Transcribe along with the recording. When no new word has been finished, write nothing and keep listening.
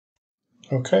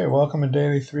Okay, welcome to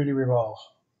Daily 3D Revolve.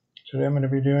 Today I'm going to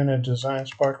be doing a Design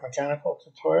Spark Mechanical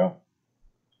tutorial,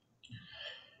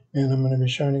 and I'm going to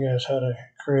be showing you guys how to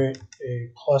create a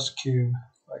plus cube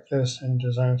like this in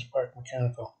Design Spark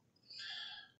Mechanical.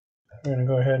 I'm going to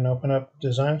go ahead and open up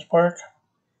Design Spark.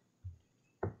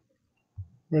 I'm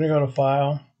going to go to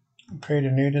File, create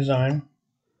a new design,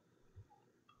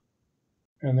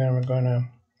 and then we're going to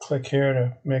click here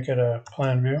to make it a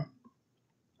plan view.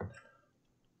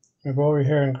 You go over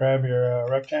here and grab your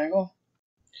rectangle,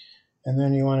 and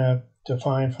then you want to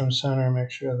define from center,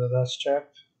 make sure that that's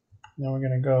checked. Then we're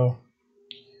going to go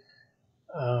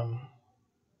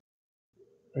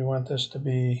we want this to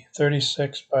be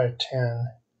 36 by 10.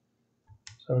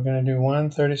 So we're going to do one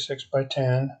 36 by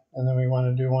 10, and then we want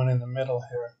to do one in the middle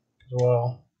here as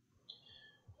well.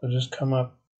 So just come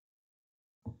up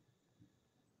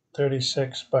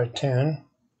 36 by 10.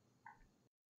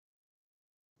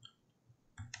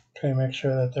 Okay, make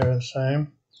sure that they're the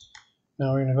same.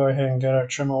 Now we're going to go ahead and get our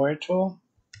trim away tool.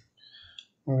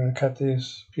 We're going to cut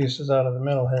these pieces out of the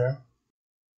middle here.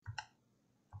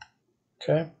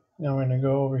 Okay, now we're going to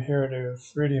go over here to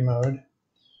 3D mode.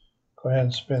 Go ahead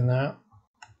and spin that.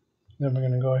 Then we're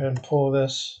going to go ahead and pull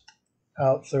this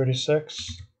out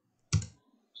 36. Let's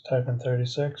type in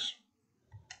 36.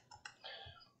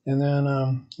 And then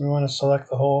we want to select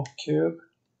the whole cube,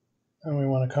 and we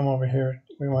want to come over here.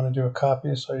 We want to do a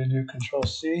copy, so you do Control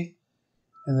C,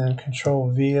 and then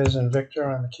Control V as in Victor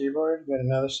on the keyboard. Get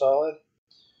another solid.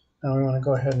 Now we want to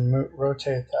go ahead and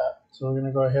rotate that. So we're going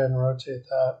to go ahead and rotate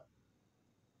that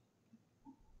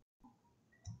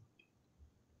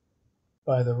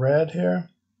by the red here.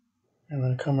 I'm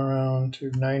going to come around to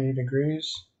 90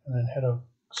 degrees, and then hit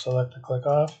select a click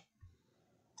off.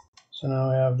 So now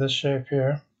we have this shape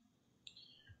here.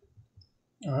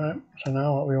 All right, so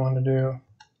now what we want to do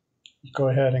is go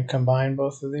ahead and combine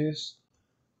both of these.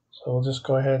 So we'll just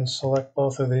go ahead and select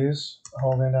both of these,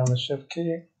 holding down the Shift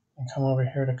key, and come over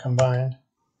here to combine.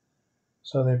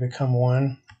 So they become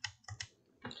one.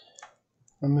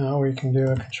 And now we can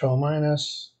do a Control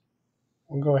minus.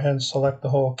 We'll go ahead and select the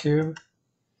whole cube.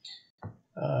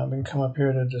 We can come up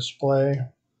here to display,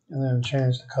 and then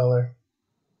change the color.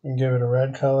 We can give it a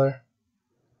red color.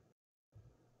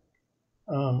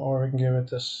 Or we can give it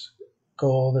this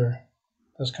gold or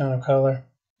this kind of color.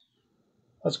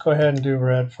 Let's go ahead and do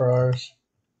red for ours.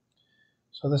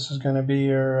 So this is going to be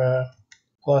your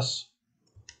plus.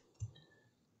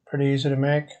 Pretty easy to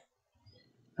make.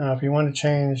 Now if you want to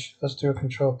change, let's do a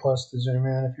Control plus to zoom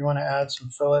in. If you want to add some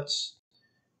fillets,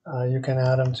 you can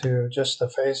add them to just the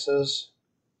faces.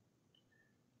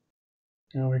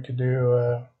 You know, we could do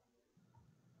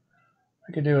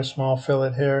a small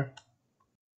fillet here.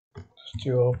 Just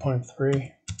do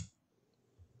 0.3.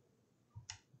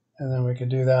 And then we could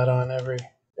do that on every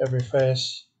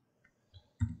face.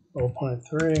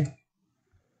 0.3.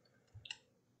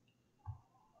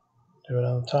 Do it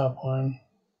on the top one.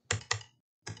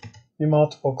 You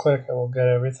multiple click, it will get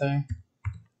everything.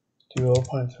 Do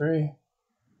 0.3.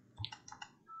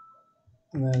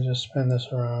 And then just spin this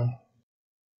around.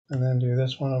 And then do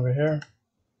this one over here.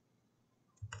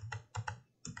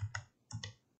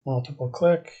 Multiple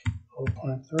click,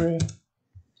 0.3.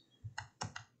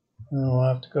 And then we'll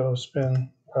have to go spin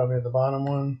probably the bottom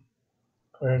one.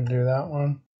 Go ahead and do that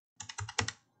one.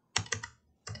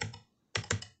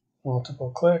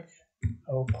 Multiple click,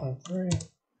 0.3.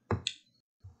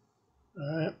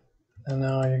 Alright, and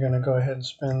now you're going to go ahead and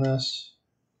spin this.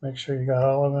 Make sure you got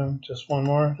all of them. Just one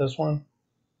more, this one.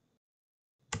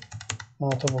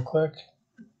 Multiple click,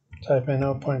 type in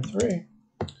 0.3.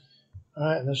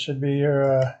 Alright, this should be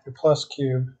your plus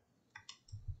cube.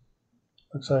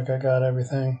 Looks like I got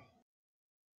everything.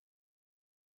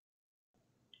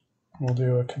 We'll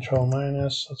do a Control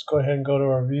minus. Let's go ahead and go to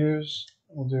our views.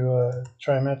 We'll do a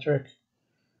trimetric.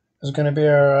 This is going to be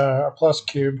our plus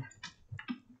cube.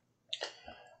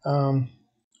 And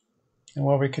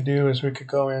what we could do is we could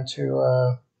go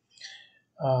into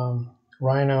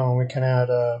Rhino, and we can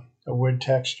add a wood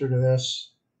texture to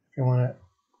this. If you want it,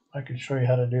 I can show you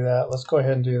how to do that. Let's go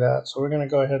ahead and do that. So we're going to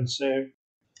go ahead and save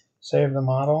the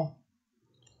model.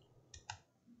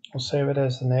 We'll save it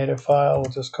as the native file.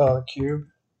 We'll just call it cube,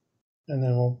 and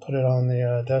then we'll put it on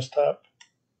the desktop.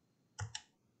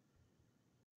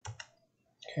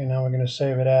 Okay, now we're going to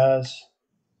save it as,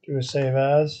 do a save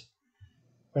as.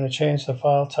 We're going to change the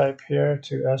file type here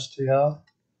to STL,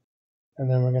 and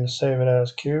then we're going to save it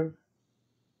as cube.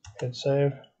 Hit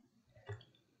save.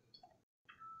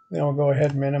 Then we'll go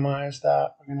ahead and minimize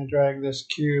that. We're going to drag this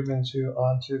cube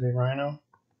onto the Rhino.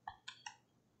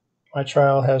 My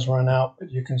trial has run out,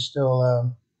 but you can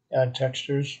still add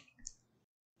textures.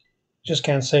 just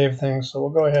can't save things. So we'll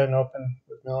go ahead and open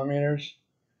with millimeters,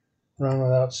 run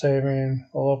without saving.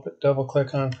 We'll double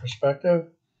click on perspective.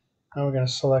 Now we're going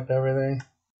to select everything.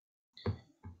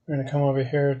 We're going to come over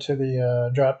here to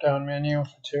the drop down menu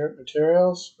for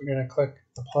materials. We're going to click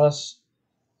the plus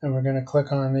and we're going to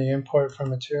click on the import from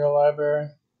material library.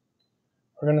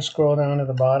 We're going to scroll down to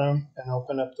the bottom and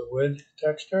open up the wood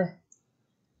texture.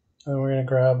 And we're going to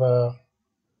grab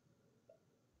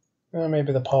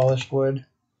maybe the polished wood.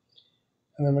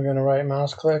 And then we're going to right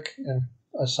mouse click and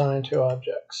assign to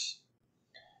objects.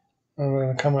 And we're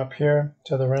going to come up here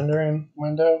to the rendering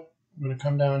window. I'm going to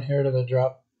come down here to the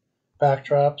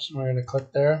backdrops and we're going to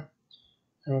click there.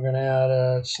 And we're going to add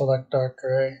a select dark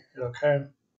gray. Hit OK.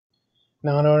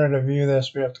 Now in order to view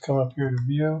this, we have to come up here to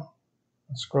view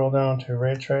and scroll down to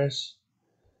ray trace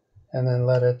and then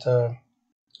let it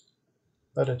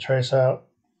trace out.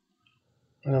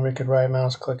 And then we could right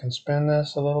mouse click and spin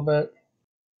this a little bit.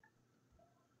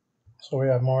 So we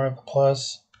have more of the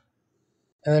plus.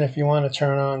 And then if you want to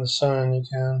turn on the sun, you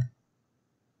can.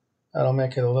 That'll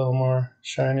make it a little more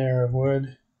shinier of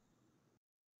wood.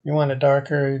 You want it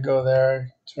darker, you go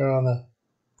there, turn on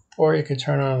or you could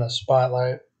turn on the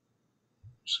spotlight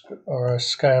or a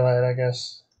skylight, I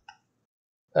guess.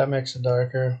 That makes it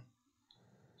darker.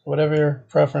 Whatever your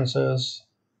preference is.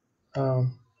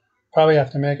 Probably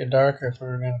have to make it darker if we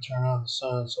were going to turn on the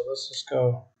sun. So let's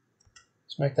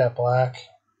make that black.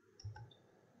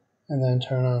 And then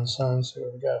turn on the sun, see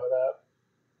what we got with that.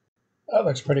 That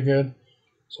looks pretty good.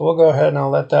 So we'll go ahead and I'll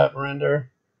let that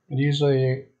render. And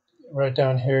usually right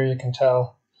down here you can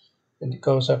tell it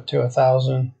goes up to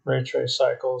 1,000 ray trace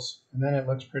cycles. And then it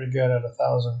looks pretty good at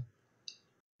 1,000.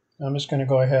 I'm just going to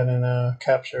go ahead and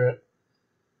capture it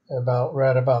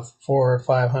right about 400 or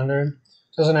 500.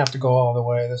 Doesn't have to go all the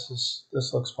way.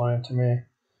 This looks fine to me.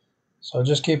 So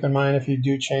just keep in mind if you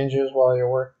do changes while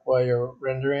you're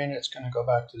rendering, it's going to go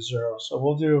back to 0. So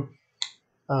we'll do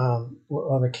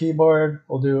on the keyboard,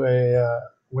 we'll do a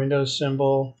Windows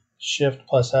symbol Shift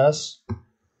plus S,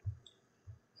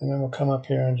 and then we'll come up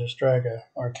here and just drag a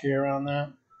marquee around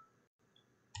that.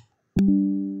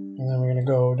 And then we're going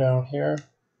to go down here,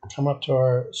 come up to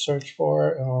our search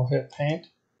for, and we'll hit Paint.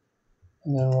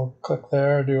 And then we'll click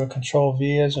there, do a Control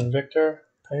V as in Victor,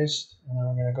 paste, and then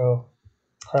we're going to go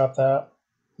crop that.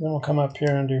 Then we'll come up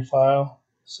here and do File,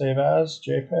 Save As,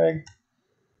 JPEG,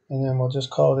 and then we'll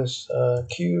just call this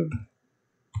Cube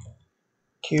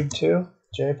 2,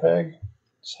 JPEG,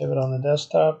 save it on the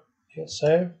desktop, hit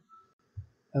Save,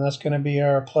 and that's going to be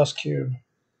our plus cube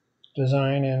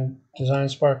design in Design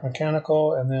Spark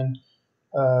Mechanical, and then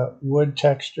wood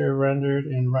texture rendered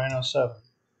in Rhino 7.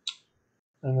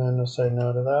 And then we'll say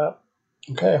no to that.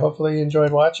 Okay, hopefully you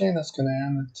enjoyed watching. That's going to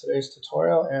end today's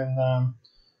tutorial. And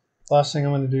last thing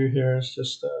I'm going to do here is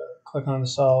just click on the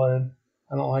solid.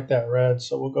 I don't like that red,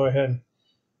 so we'll go ahead and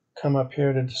come up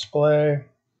here to display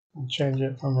and change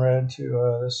it from red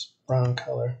to this brown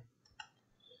color.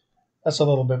 That's a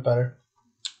little bit better.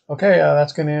 Okay,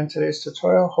 that's going to end today's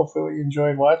tutorial. Hopefully you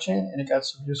enjoyed watching and you got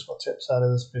some useful tips out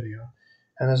of this video.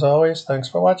 And as always, thanks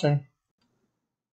for watching.